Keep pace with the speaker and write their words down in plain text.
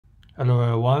Hello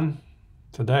everyone.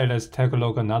 Today let's take a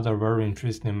look at another very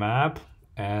interesting map,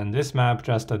 and this map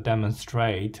just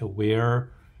demonstrates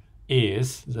where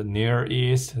is the Near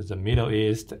East, the Middle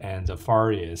East, and the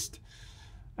Far East.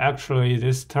 Actually,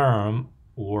 this term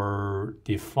were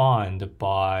defined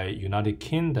by United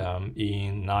Kingdom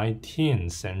in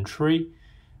 19th century.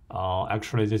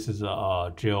 Actually, this is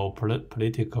a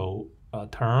geopolitical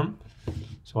term.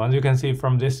 So as you can see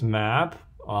from this map,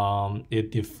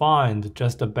 it defined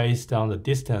just based on the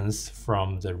distance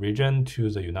from the region to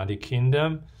the United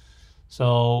Kingdom.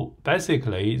 So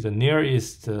basically, the Near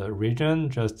East region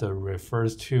just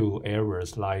refers to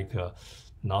areas like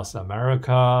North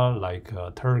America, like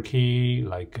Turkey,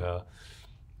 like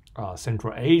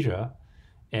Central Asia.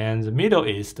 And the Middle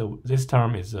East, this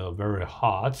term is very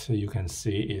hot. You can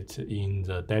see it in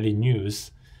the daily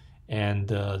news. And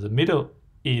the Middle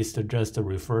East just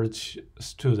refers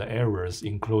to the areas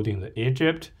including the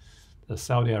Egypt, the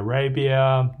Saudi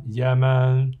Arabia,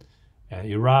 Yemen, and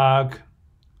Iraq,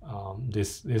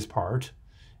 this part.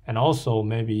 And also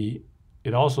maybe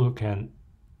it also can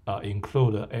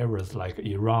include areas like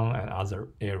Iran and other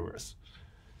areas.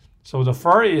 So the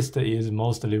Far East is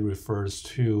mostly refers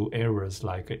to areas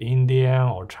like India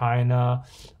or China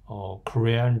or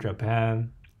Korea,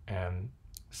 Japan, and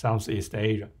Southeast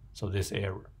Asia. So this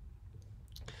area.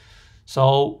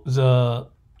 So the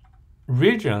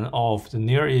region of the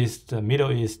Near East,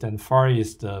 Middle East, and Far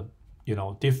East,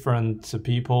 different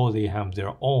people, they have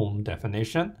their own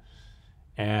definition.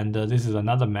 And this is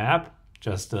another map,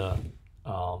 just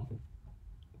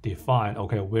define,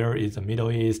 okay, where is the Middle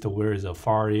East, where is the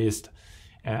Far East.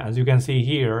 And as you can see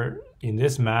here in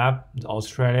this map,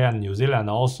 Australia and New Zealand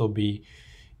also be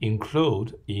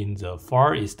included in the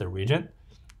Far East region.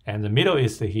 And the Middle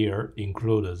East here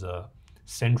includes the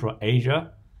Central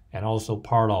Asia and also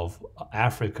part of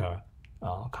Africa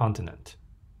continent.